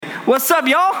What's up,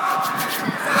 y'all?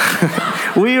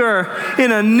 We are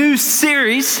in a new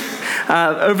series.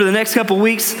 Over the next couple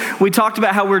weeks, we talked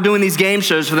about how we're doing these game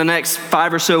shows for the next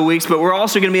 5 or so weeks, but we're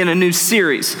also going to be in a new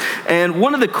series. And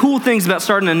one of the cool things about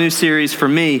starting a new series for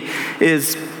me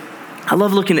is I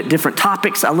love looking at different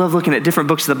topics. I love looking at different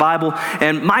books of the Bible.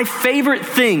 And my favorite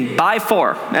thing by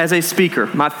far as a speaker,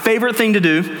 my favorite thing to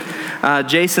do,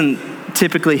 Jason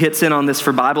typically hits in on this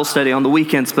for Bible study on the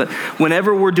weekends, but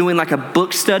whenever we're doing like a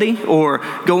book study or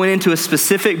going into a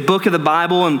specific book of the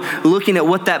Bible and looking at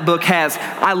what that book has,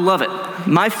 I love it.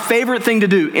 My favorite thing to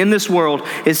do in this world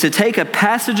is to take a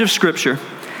passage of Scripture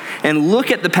and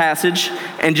look at the passage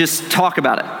and just talk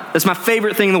about it. That's my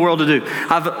favorite thing in the world to do.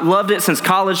 I've loved it since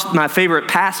college. My favorite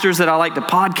pastors that I like to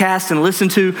podcast and listen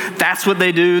to, that's what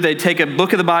they do. They take a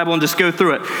book of the Bible and just go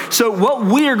through it. So what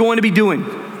we are going to be doing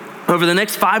over the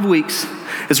next 5 weeks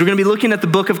is we're going to be looking at the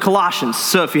book of Colossians.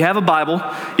 So if you have a Bible,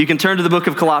 you can turn to the book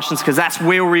of Colossians because that's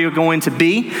where we are going to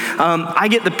be. I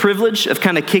get the privilege of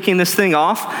kind of kicking this thing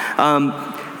off.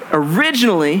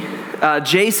 Originally,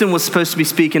 Jason was supposed to be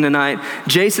speaking tonight.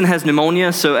 Jason has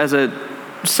pneumonia, so as a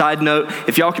side note,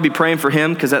 if y'all could be praying for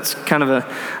him because that's kind of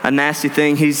a nasty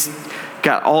thing. He's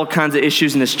got all kinds of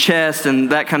issues in his chest and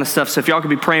that kind of stuff, so if y'all could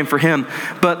be praying for him.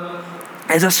 But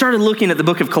as I started looking at the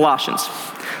book of Colossians,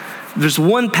 there's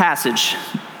one passage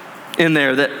in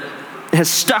there that has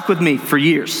stuck with me for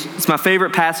years. It's my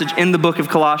favorite passage in the book of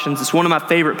Colossians. It's one of my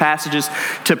favorite passages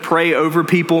to pray over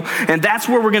people, and that's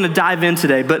where we're going to dive in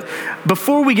today. But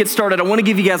before we get started, I want to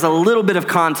give you guys a little bit of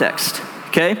context,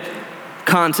 okay?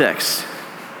 Context.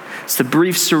 It's the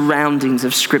brief surroundings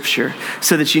of Scripture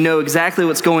so that you know exactly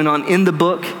what's going on in the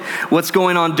book, what's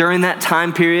going on during that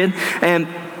time period. And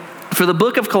for the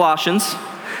book of Colossians,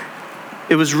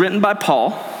 it was written by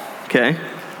Paul. Okay,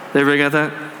 everybody got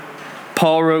that?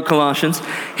 Paul wrote Colossians.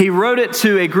 He wrote it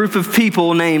to a group of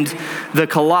people named the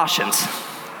Colossians.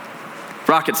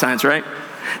 Rocket science, right?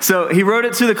 So he wrote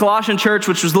it to the Colossian church,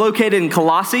 which was located in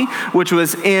Colossae, which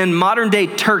was in modern-day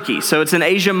Turkey. So it's in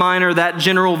Asia Minor, that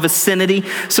general vicinity.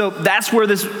 So that's where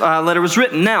this letter was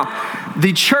written. Now,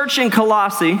 the church in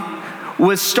Colossae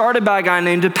was started by a guy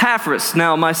named Epaphras.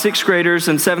 Now, my 6th graders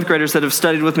and 7th graders that have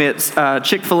studied with me at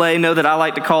Chick-fil-A know that I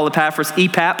like to call Epaphras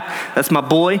EPAP. That's my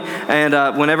boy. And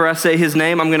whenever I say his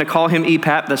name, I'm going to call him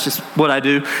EPAP. That's just what I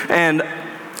do. And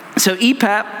so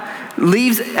EPAP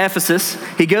leaves Ephesus.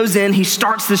 He goes in, he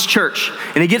starts this church,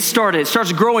 and he gets started. It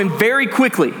starts growing very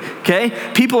quickly,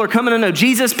 okay? People are coming to know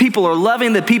Jesus. People are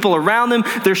loving the people around them.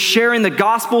 They're sharing the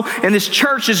gospel, and this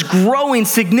church is growing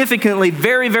significantly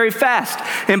very, very fast.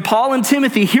 And Paul and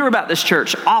Timothy hear about this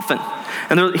church often,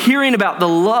 and they're hearing about the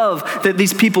love that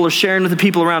these people are sharing with the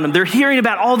people around them. They're hearing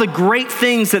about all the great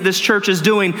things that this church is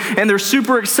doing, and they're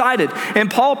super excited. And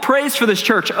Paul prays for this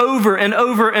church over and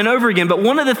over and over again. But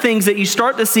one of the things that you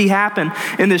start to see happen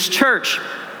in this church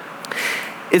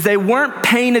is they weren't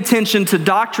paying attention to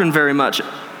doctrine very much.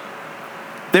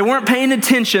 They weren't paying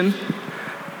attention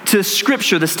to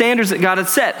Scripture, the standards that God had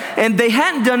set. And they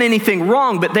hadn't done anything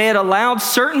wrong, but they had allowed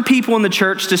certain people in the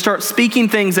church to start speaking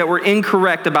things that were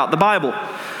incorrect about the Bible.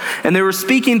 And they were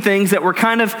speaking things that were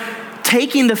kind of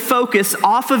taking the focus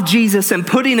off of Jesus and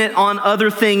putting it on other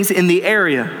things in the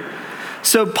area.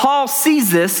 So Paul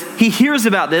sees this, he hears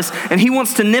about this, and he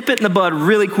wants to nip it in the bud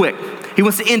really quick. He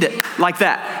wants to end it like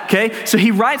that, okay? So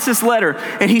he writes this letter,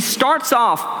 and he starts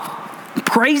off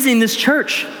praising this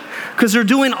church because they're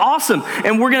doing awesome.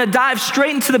 And we're going to dive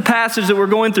straight into the passage that we're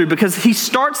going through because he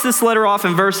starts this letter off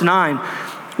in verse 9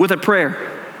 with a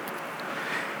prayer.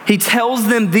 He tells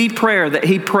them the prayer that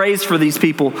he prays for these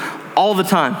people all the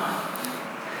time.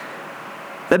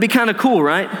 That'd be kind of cool,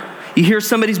 right? You hear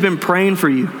somebody's been praying for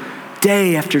you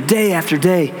day after day after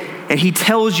day, and he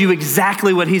tells you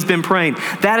exactly what he's been praying.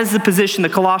 That is the position the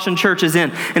Colossian church is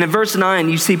in. And in verse 9,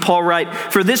 you see Paul write,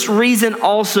 "For this reason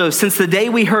also, since the day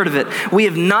we heard of it, we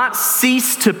have not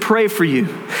ceased to pray for you,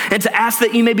 and to ask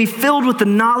that you may be filled with the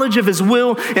knowledge of his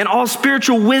will and all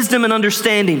spiritual wisdom and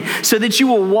understanding, so that you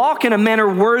will walk in a manner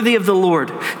worthy of the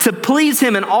Lord, to please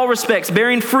him in all respects,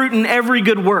 bearing fruit in every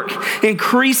good work,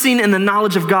 increasing in the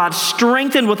knowledge of God,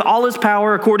 strengthened with all his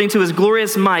power according to his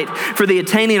glorious might, for the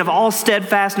attaining of all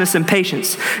steadfastness and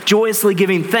patience, joyously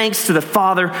giving thanks to the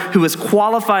Father who has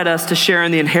qualified us to share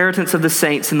in the inheritance of the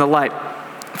saints in the light.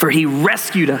 For he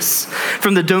rescued us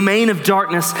from the domain of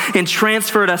darkness and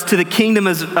transferred us to the kingdom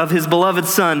of his beloved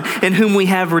Son, in whom we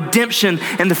have redemption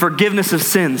and the forgiveness of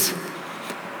sins."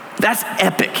 That's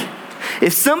epic.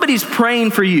 If somebody's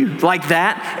praying for you like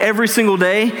that every single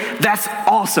day, that's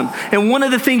awesome. And one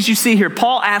of the things you see here,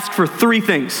 Paul asked for 3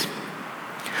 things.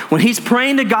 When he's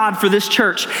praying to God for this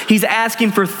church, he's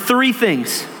asking for 3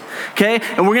 things. okay?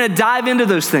 And we're gonna dive into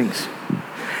those things.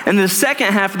 And in the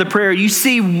second half of the prayer, you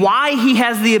see why he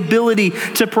has the ability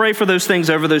to pray for those things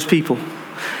over those people.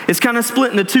 It's kind of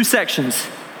split into two sections.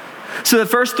 So the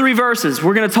first 3 verses,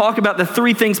 we're going to talk about the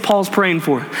 3 things Paul's praying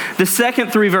for. The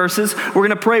second 3 verses, we're going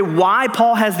to pray why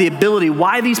Paul has the ability,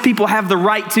 why these people have the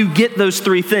right to get those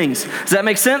 3 things. Does that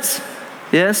make sense?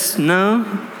 Yes?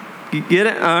 No? You get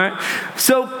it? All right.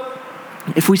 So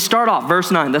if we start off,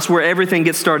 verse 9, that's where everything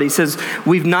gets started. He says,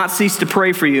 we've not ceased to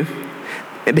pray for you.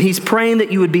 He's praying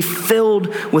that you would be filled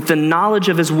with the knowledge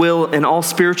of his will and all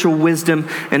spiritual wisdom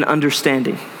and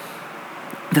understanding.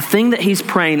 The thing that he's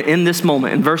praying in this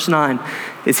moment, in verse 9,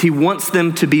 is he wants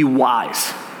them to be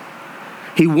wise.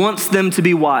 He wants them to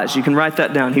be wise. You can write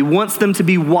that down. He wants them to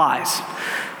be wise.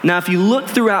 Now, if you look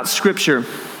throughout Scripture,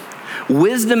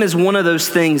 wisdom is one of those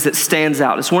things that stands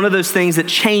out. It's one of those things that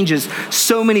changes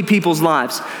so many people's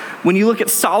lives. When you look at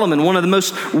Solomon, one of the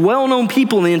most well-known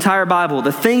people in the entire Bible,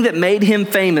 the thing that made him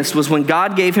famous was when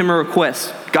God gave him a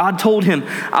request. God told him,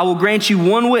 I will grant you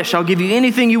one wish. I'll give you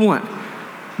anything you want.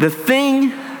 The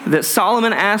thing that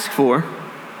Solomon asked for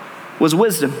was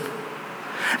wisdom.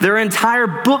 There are entire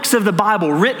books of the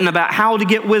Bible written about how to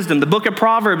get wisdom. The book of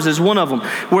Proverbs is one of them,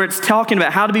 where it's talking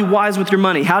about how to be wise with your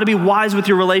money, how to be wise with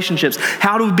your relationships,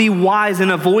 how to be wise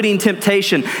in avoiding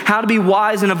temptation, how to be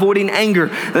wise in avoiding anger,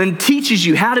 and teaches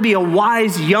you how to be a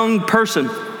wise young person.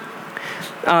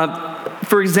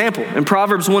 For example, in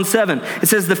Proverbs 1:7, it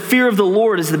says, the fear of the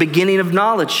Lord is the beginning of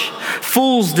knowledge.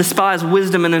 Fools despise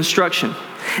wisdom and instruction.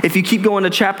 If you keep going to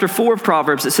chapter 4 of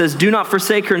Proverbs, it says, do not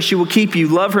forsake her and she will keep you.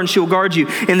 Love her and she will guard you.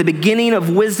 And the beginning of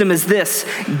wisdom is this: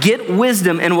 get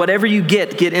wisdom, and whatever you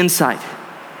get insight.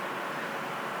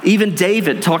 Even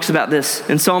David talks about this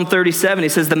in Psalm 37. He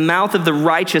says, the mouth of the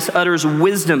righteous utters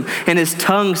wisdom and his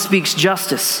tongue speaks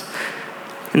justice.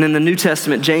 And in the New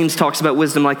Testament, James talks about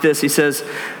wisdom like this. He says,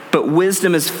 but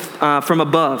wisdom is from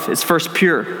above. It's first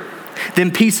pure,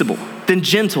 then peaceable, then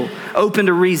gentle, open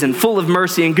to reason, full of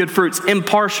mercy and good fruits,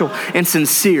 impartial and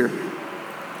sincere.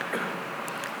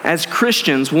 As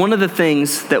Christians, one of the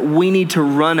things that we need to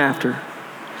run after,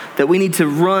 that we need to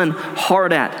run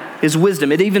hard at, is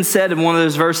wisdom. It even said in one of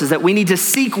those verses that we need to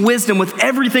seek wisdom with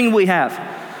everything we have.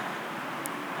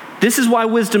 This is why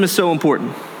wisdom is so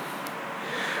important.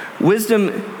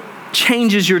 Wisdom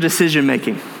changes your decision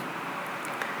making.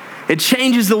 It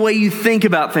changes the way you think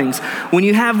about things. When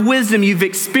you have wisdom, you've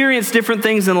experienced different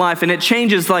things in life, and it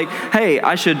changes like, hey,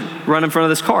 I should run in front of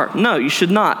this car. No, you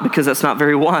should not, because that's not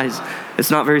very wise.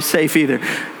 It's not very safe either.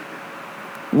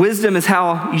 Wisdom is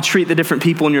how you treat the different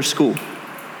people in your school.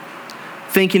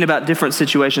 Thinking about different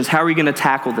situations. How are you going to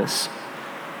tackle this?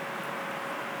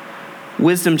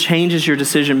 Wisdom changes your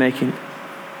decision making.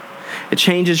 It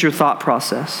changes your thought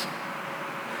process.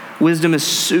 Wisdom is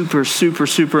super, super,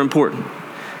 super important.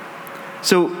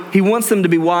 So he wants them to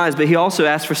be wise, but he also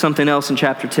asks for something else in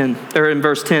chapter 10, or in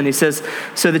verse 10. He says,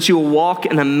 so that you will walk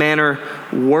in a manner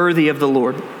worthy of the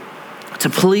Lord, to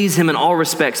please him in all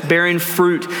respects, bearing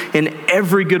fruit in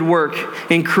every good work,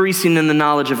 increasing in the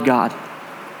knowledge of God.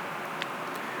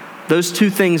 Those two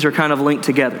things are kind of linked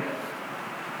together.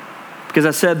 Because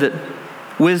I said that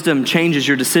wisdom changes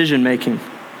your decision making.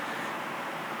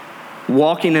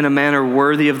 Walking in a manner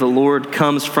worthy of the Lord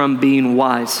comes from being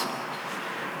wise.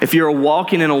 If you're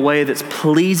walking in a way that's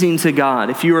pleasing to God,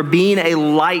 if you are being a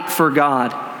light for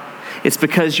God, it's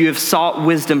because you have sought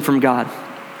wisdom from God.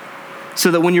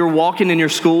 So that when you're walking in your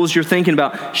schools, you're thinking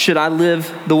about, should I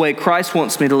live the way Christ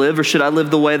wants me to live, or should I live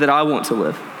the way that I want to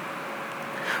live?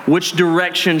 Which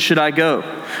direction should I go?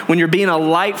 When you're being a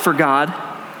light for God,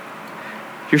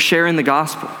 you're sharing the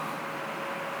gospel.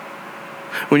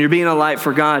 When you're being a light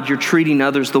for God, you're treating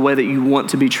others the way that you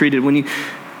want to be treated. When you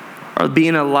are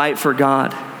being a light for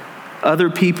God,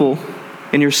 other people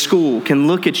in your school can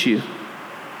look at you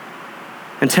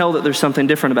and tell that there's something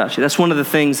different about you. That's one of the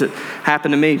things that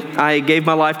happened to me. I gave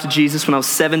my life to Jesus when I was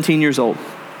 17 years old.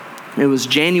 It was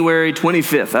January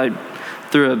 25th.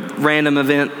 Through a random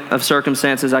event of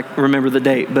circumstances, I remember the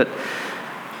date, but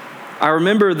I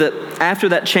remember that after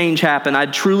that change happened, I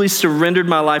truly surrendered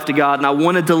my life to God, and I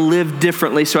wanted to live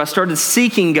differently. So I started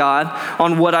seeking God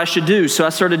on what I should do. So I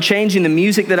started changing the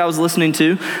music that I was listening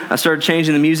to. I started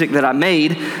changing the music that I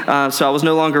made. So I was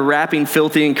no longer rapping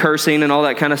filthy and cursing and all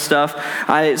that kind of stuff.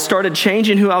 I started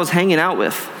changing who I was hanging out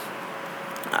with.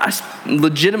 I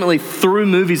legitimately threw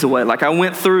movies away. Like I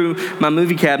went through my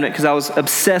movie cabinet because I was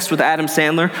obsessed with Adam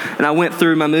Sandler, and I went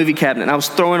through my movie cabinet and I was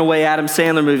throwing away Adam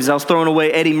Sandler movies. I was throwing away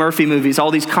Eddie Murphy movies,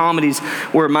 all these comedies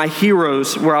where my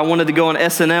heroes, where I wanted to go on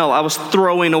SNL. I was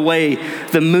throwing away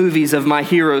the movies of my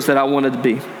heroes that I wanted to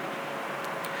be.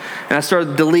 And I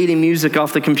started deleting music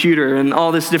off the computer and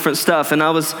all this different stuff. And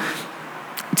I was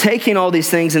taking all these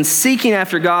things and seeking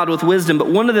after God with wisdom. But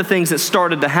one of the things that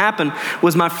started to happen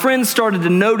was my friends started to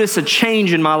notice a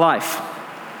change in my life.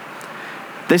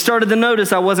 They started to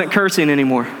notice I wasn't cursing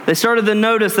anymore. They started to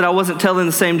notice that I wasn't telling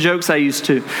the same jokes I used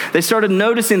to. They started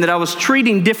noticing that I was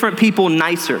treating different people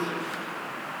nicer.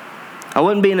 I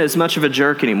wasn't being as much of a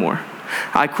jerk anymore.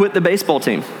 I quit the baseball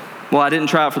team. Well, I didn't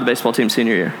try out for the baseball team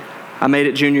senior year. I made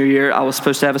it junior year. I was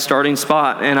supposed to have a starting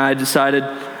spot, and I decided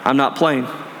I'm not playing.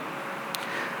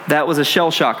 That was a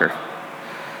shell shocker.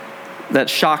 That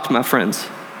shocked my friends.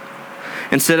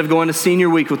 Instead of going to senior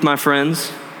week with my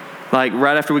friends, like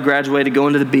right after we graduated,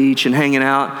 going to the beach and hanging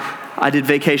out, I did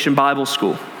vacation Bible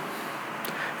school.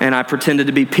 And I pretended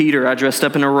to be Peter. I dressed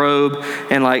up in a robe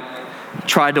and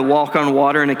tried to walk on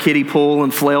water in a kiddie pool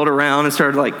and flailed around and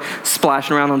started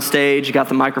splashing around on stage. Got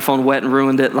the microphone wet and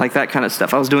ruined it, that kind of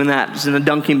stuff. I was doing that just in a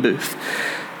dunking booth.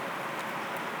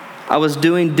 I was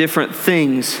doing different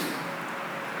things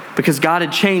because God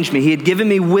had changed me. He had given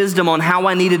me wisdom on how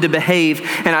I needed to behave,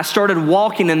 and I started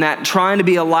walking in that, trying to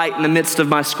be a light in the midst of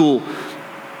my school.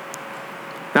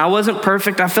 Now, I wasn't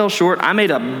perfect. I fell short. I made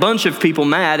a bunch of people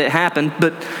mad. It happened.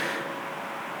 But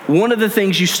one of the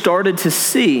things you started to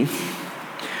see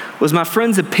was my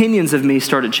friends' opinions of me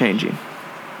started changing.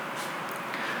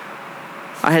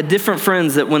 I had different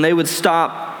friends that when they would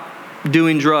stop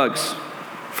doing drugs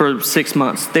for 6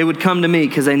 months, they would come to me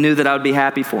because they knew that I would be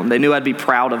happy for them. They knew I'd be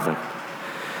proud of them.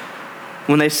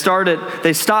 When they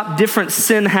stopped different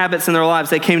sin habits in their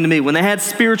lives, they came to me. When they had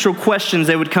spiritual questions,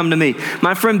 they would come to me.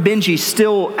 My friend Benji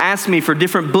still asks me for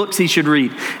different books he should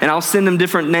read, and I'll send him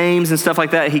different names and stuff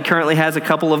like that. He currently has a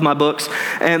couple of my books,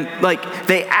 and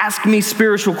they ask me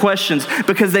spiritual questions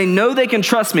because they know they can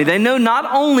trust me. They know not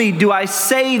only do I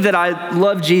say that I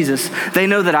love Jesus, they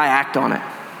know that I act on it.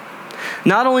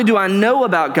 Not only do I know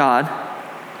about God,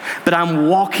 but I'm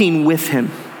walking with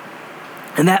him.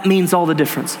 And that means all the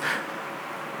difference.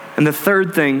 And the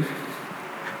third thing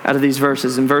out of these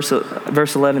verses, in verse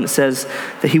 11, it says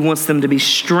that he wants them to be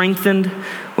strengthened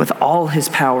with all his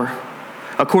power,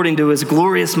 according to his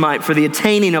glorious might, for the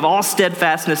attaining of all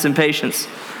steadfastness and patience.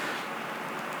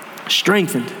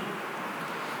 Strengthened.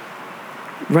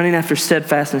 Running after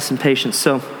steadfastness and patience.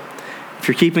 So, if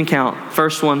you're keeping count,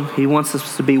 first one, he wants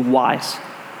us to be wise.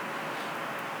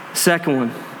 Second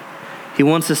one, he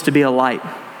wants us to be a light.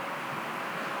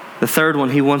 The third one,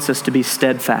 he wants us to be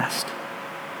steadfast.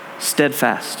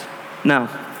 Steadfast. Now,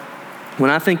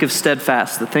 when I think of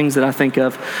steadfast, the things that I think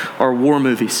of are war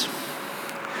movies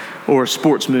or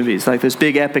sports movies, like those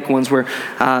big epic ones where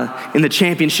in the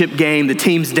championship game, the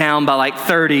team's down by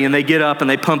 30 and they get up and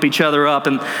they pump each other up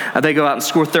and they go out and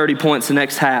score 30 points the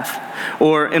next half.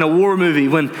 Or in a war movie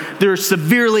when they're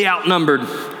severely outnumbered,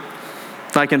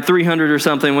 like in 300 or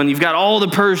something, when you've got all the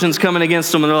Persians coming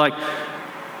against them and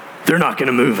they're not going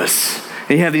to move us.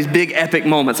 And you have these big epic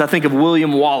moments. I think of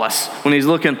William Wallace when he's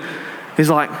looking, he's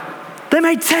like, they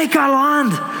may take our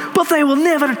land, but they will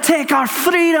never take our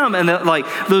freedom. And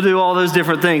they'll do all those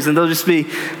different things and they'll just be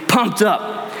pumped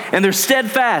up. And they're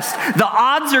steadfast. The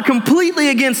odds are completely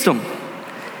against them.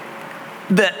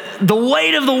 The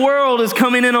weight of the world is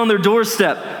coming in on their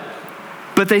doorstep.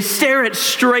 But they stare it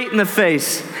straight in the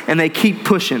face and they keep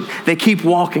pushing. They keep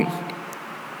walking.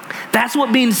 That's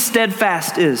what being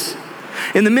steadfast is.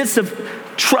 In the midst of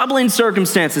troubling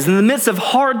circumstances, in the midst of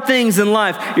hard things in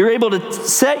life, you're able to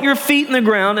set your feet in the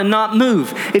ground and not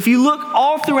move. If you look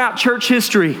all throughout church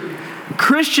history,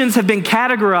 Christians have been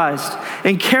categorized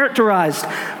and characterized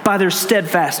by their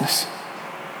steadfastness,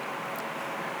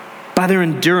 by their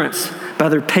endurance, by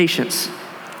their patience.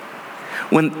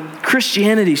 When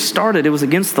Christianity started, it was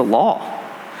against the law.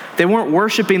 They weren't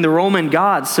worshiping the Roman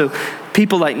gods, so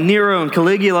people like Nero and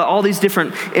Caligula, all these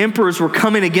different emperors were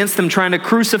coming against them, trying to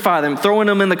crucify them, throwing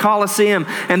them in the Colosseum,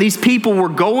 and these people were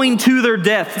going to their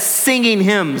death, singing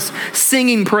hymns,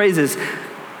 singing praises,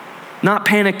 not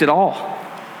panicked at all.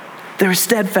 They were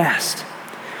steadfast.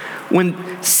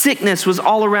 When sickness was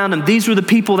all around them, these were the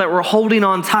people that were holding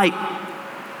on tight.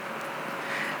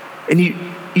 And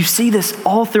you see this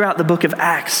all throughout the book of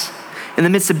Acts. In the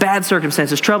midst of bad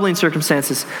circumstances, troubling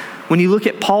circumstances, when you look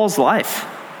at Paul's life,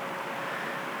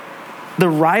 the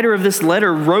writer of this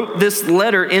letter wrote this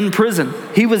letter in prison.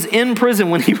 He was in prison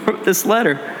when he wrote this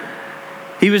letter.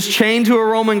 He was chained to a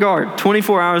Roman guard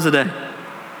 24 hours a day.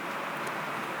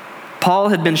 Paul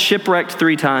had been shipwrecked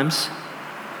 3 times.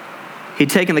 He'd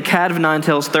taken the cat of 9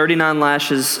 tails, 39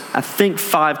 lashes, I think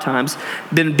 5 times,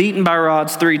 been beaten by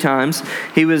rods 3 times.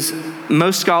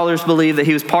 Most scholars believe that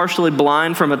he was partially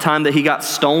blind from a time that he got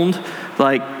stoned,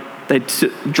 they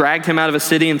dragged him out of a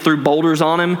city and threw boulders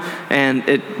on him, and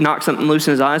it knocked something loose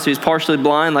in his eye, so he's partially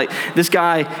blind. Like, this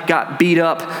guy got beat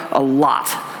up a lot.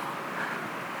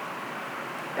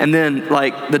 And then,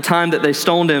 like, the time that they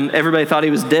stoned him, everybody thought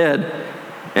he was dead.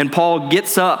 And Paul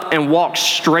gets up and walks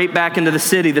straight back into the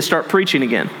city to start preaching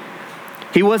again.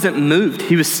 He wasn't moved.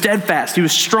 He was steadfast. He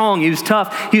was strong. He was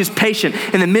tough. He was patient.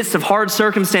 In the midst of hard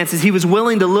circumstances, he was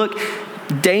willing to look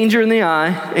danger in the eye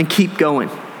and keep going.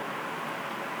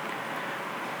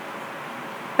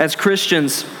 As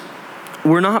Christians,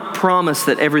 we're not promised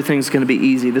that everything's going to be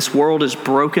easy. This world is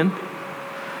broken.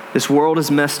 This world is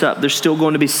messed up. There's still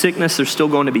going to be sickness. There's still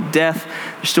going to be death.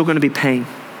 There's still going to be pain.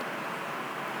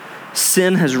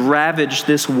 Sin has ravaged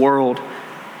this world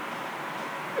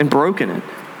and broken it.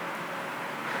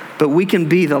 But we can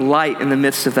be the light in the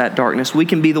midst of that darkness. We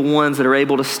can be the ones that are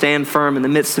able to stand firm in the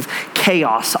midst of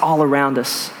chaos all around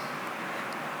us.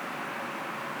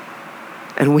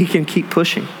 And we can keep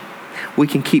pushing. We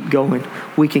can keep going.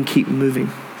 We can keep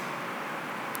moving.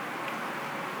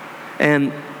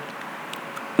 And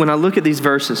when I look at these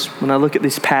verses, when I look at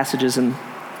these passages, and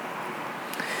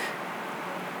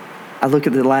I look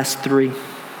at the last three,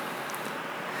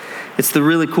 it's the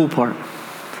really cool part.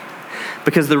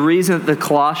 Because the reason that the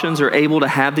Colossians are able to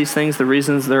have these things, the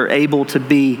reasons they're able to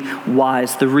be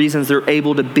wise, the reasons they're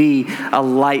able to be a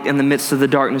light in the midst of the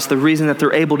darkness, the reason that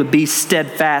they're able to be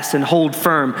steadfast and hold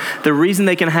firm, the reason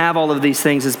they can have all of these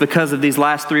things is because of these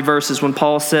last three verses when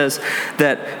Paul says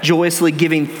that joyously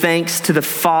giving thanks to the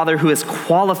Father who has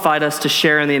qualified us to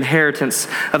share in the inheritance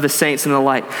of the saints in the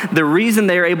light. The reason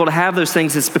they are able to have those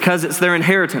things is because it's their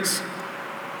inheritance.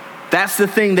 That's the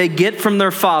thing they get from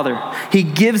their Father. He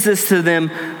gives this to them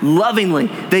lovingly.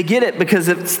 They get it because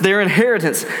it's their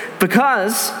inheritance.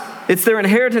 Because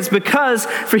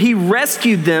for He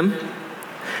rescued them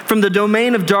from the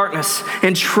domain of darkness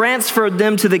and transferred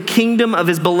them to the kingdom of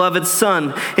His beloved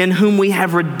Son, in whom we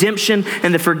have redemption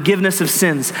and the forgiveness of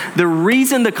sins. The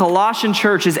reason the Colossian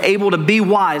church is able to be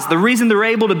wise, the reason they're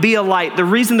able to be a light, the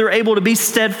reason they're able to be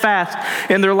steadfast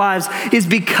in their lives is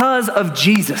because of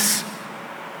Jesus.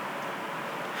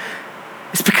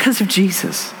 It's because of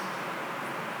Jesus.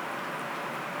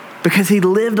 Because He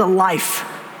lived a life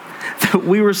that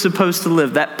we were supposed to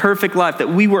live, that perfect life that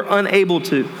we were unable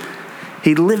to.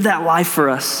 He lived that life for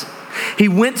us. He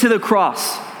went to the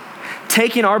cross,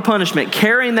 taking our punishment,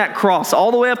 carrying that cross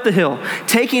all the way up the hill,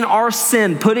 taking our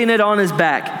sin, putting it on His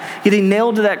back, getting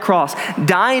nailed to that cross,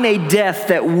 dying a death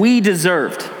that we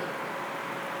deserved.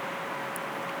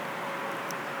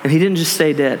 And He didn't just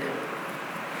stay dead.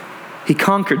 He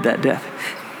conquered that death.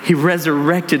 He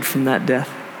resurrected from that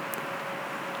death,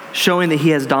 showing that He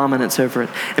has dominance over it.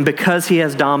 And because He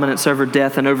has dominance over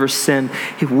death and over sin,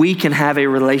 we can have a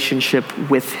relationship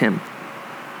with Him.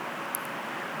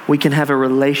 We can have a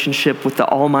relationship with the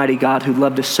Almighty God who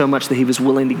loved us so much that He was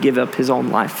willing to give up His own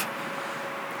life.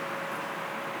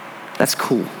 That's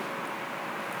cool.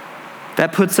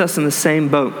 That puts us in the same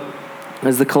boat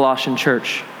as the Colossian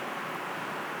church.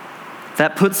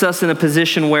 That puts us in a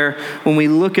position where when we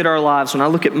look at our lives, when I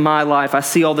look at my life, I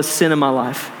see all the sin in my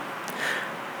life.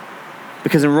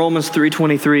 Because in Romans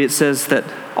 3:23, it says that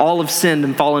all have sinned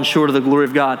and fallen short of the glory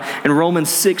of God. In Romans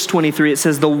 6:23, it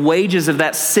says the wages of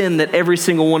that sin that every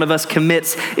single one of us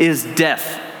commits is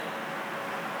death.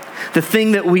 The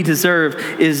thing that we deserve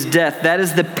is death. That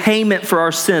is the payment for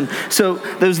our sin. So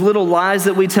those little lies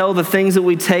that we tell, the things that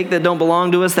we take that don't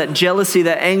belong to us, that jealousy,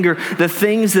 that anger, the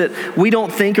things that we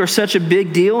don't think are such a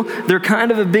big deal, they're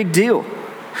kind of a big deal.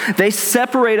 They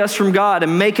separate us from God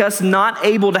and make us not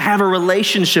able to have a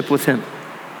relationship with Him.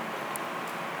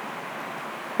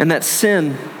 And that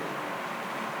sin,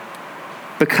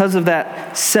 because of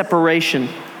that separation,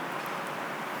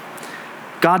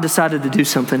 God decided to do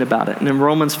something about it. And in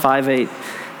Romans 5:8,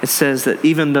 it says that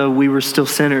even though we were still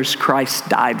sinners, Christ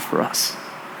died for us.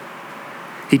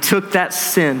 He took that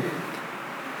sin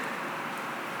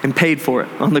and paid for it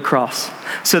on the cross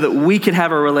so that we could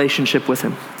have a relationship with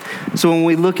Him. So when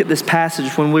we look at this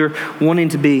passage, when we're wanting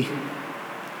to be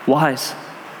wise,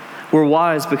 we're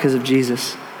wise because of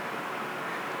Jesus.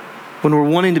 When we're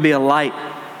wanting to be a light,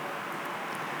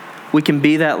 we can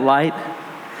be that light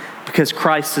because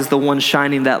Christ is the one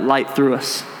shining that light through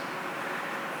us.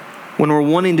 When we're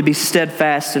wanting to be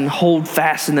steadfast and hold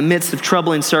fast in the midst of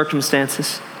troubling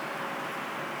circumstances,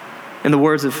 in the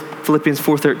words of Philippians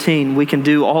 4:13, we can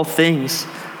do all things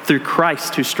through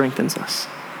Christ who strengthens us.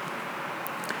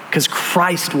 Because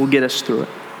Christ will get us through it.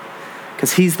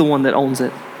 Because He's the one that owns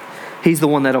it. He's the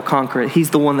one that'll conquer it. He's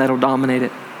the one that'll dominate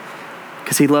it.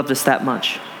 Because He loved us that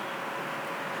much.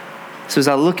 So as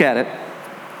I look at it,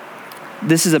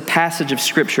 this is a passage of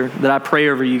scripture that I pray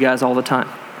over you guys all the time.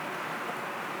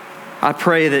 I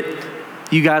pray that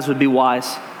you guys would be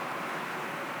wise.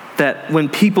 That when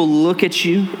people look at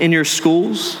you in your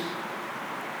schools,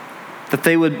 that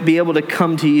they would be able to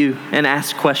come to you and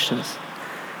ask questions.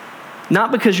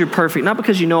 Not because you're perfect, not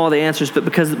because you know all the answers, but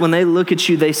because when they look at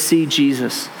you, they see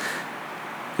Jesus.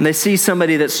 And they see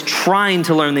somebody that's trying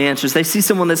to learn the answers. They see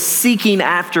someone that's seeking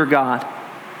after God.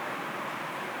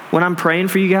 When I'm praying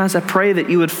for you guys, I pray that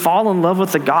you would fall in love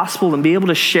with the gospel and be able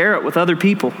to share it with other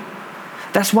people.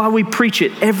 That's why we preach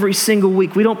it every single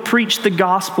week. We don't preach the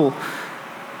gospel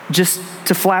just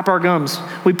to flap our gums.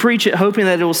 We preach it hoping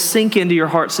that it will sink into your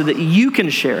heart so that you can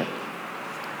share it.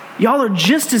 Y'all are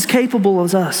just as capable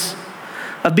as us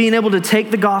of being able to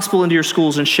take the gospel into your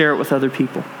schools and share it with other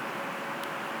people.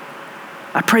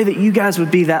 I pray that you guys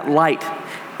would be that light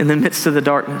in the midst of the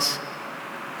darkness.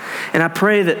 And I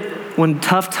pray that when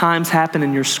tough times happen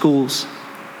in your schools,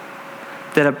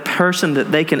 that a person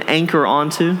that they can anchor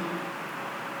onto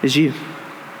is you.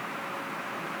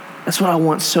 That's what I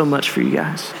want so much for you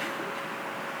guys.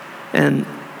 And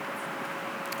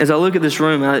as I look at this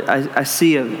room, I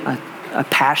see a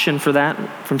passion for that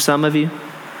from some of you.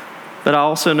 But I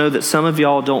also know that some of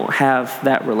y'all don't have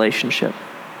that relationship.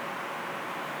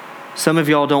 Some of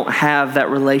y'all don't have that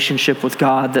relationship with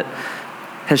God that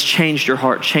has changed your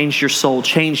heart, changed your soul,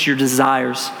 changed your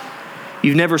desires.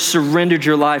 You've never surrendered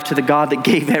your life to the God that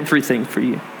gave everything for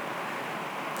you.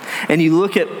 And you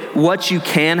look at what you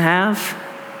can have,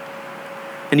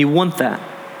 and you want that.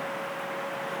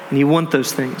 And you want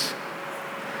those things.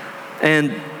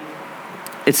 And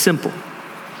it's simple.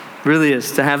 It really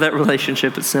is. To have that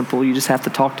relationship, it's simple. You just have to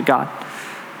talk to God.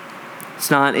 It's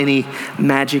not any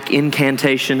magic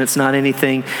incantation. It's not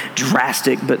anything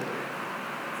drastic, but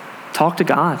talk to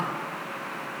God.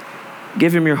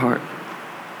 Give him your heart.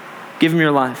 Give him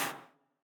your life.